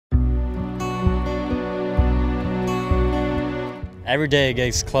every day it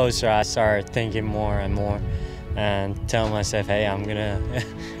gets closer, I start thinking more and more and telling myself, hey, I'm gonna,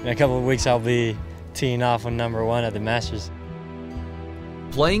 in a couple of weeks I'll be teeing off on #1 at the Masters.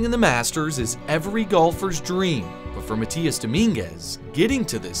 Playing in the Masters is every golfer's dream, but for Matias Dominguez, getting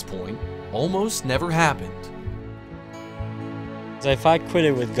to this point almost never happened. So if I quit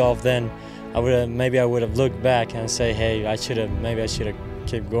it with golf, then maybe I would have looked back and say, hey, maybe I should have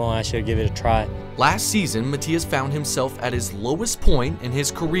kept going, I should have given it a try. Last season, Matias found himself at his lowest point in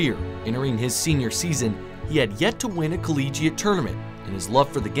his career. Entering his senior season, he had yet to win a collegiate tournament, and his love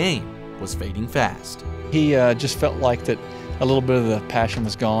for the game was fading fast. He just felt like that a little bit of the passion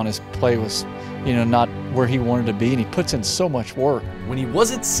was gone. His play was, not where he wanted to be, and he puts in so much work. When he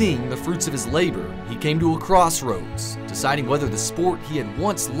wasn't seeing the fruits of his labor, he came to a crossroads, deciding whether the sport he had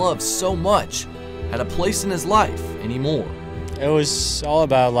once loved so much had a place in his life anymore. It was all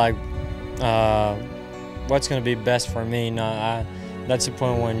about what's going to be best for me. That's the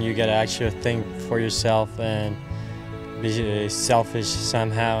point when you got to actually think for yourself and be selfish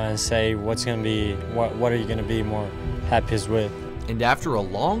somehow and say what are you going to be more happiest with. And after a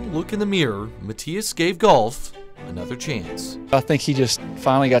long look in the mirror, Matias gave golf another chance. I think he just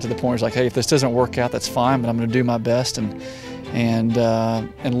finally got to the point where he's like, hey, if this doesn't work out, that's fine, but I'm going to do my best and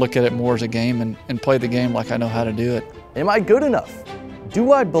look at it more as a game and play the game like I know how to do it. Am I good enough?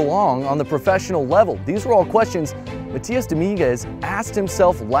 Do I belong on the professional level? These were all questions Matias Dominguez asked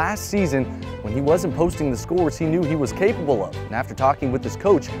himself last season when he wasn't posting the scores he knew he was capable of. And after talking with his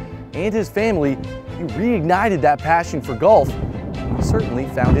coach and his family, he reignited that passion for golf. He certainly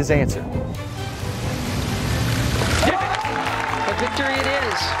found his answer. A victory it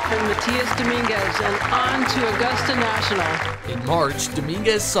is for Matias Dominguez and on to Augusta National. In March,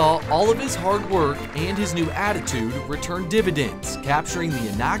 Dominguez saw all of his hard work and his new attitude return dividends, capturing the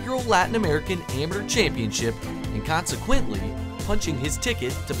inaugural Latin American Amateur Championship and consequently punching his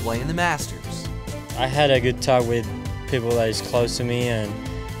ticket to play in the Masters. I had a good talk with people that is close to me, and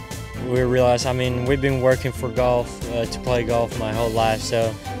we realized, we've been working for golf, to play golf my whole life,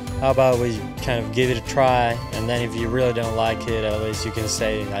 so how about we kind of give it a try, and then if you really don't like it, at least you can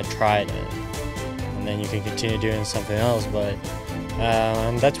say, I tried, and then you can continue doing something else. But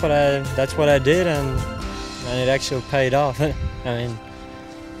that's what I did, and it actually paid off.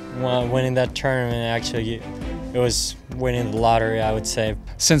 Winning that tournament, it was winning the lottery, I would say.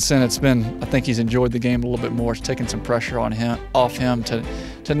 Since then, I think he's enjoyed the game a little bit more. It's taken some pressure off him to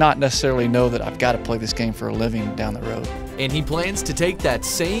not necessarily know that I've got to play this game for a living down the road. And he plans to take that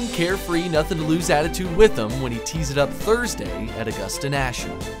same carefree, nothing-to-lose attitude with him when he tees it up Thursday at Augusta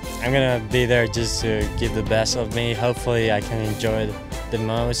National. I'm going to be there just to give the best of me. Hopefully I can enjoy it the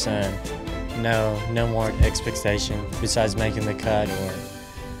most and no more expectation besides making the cut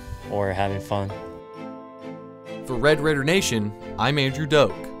or having fun. For Red Raider Nation, I'm Andrew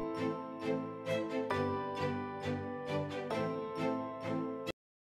Doak.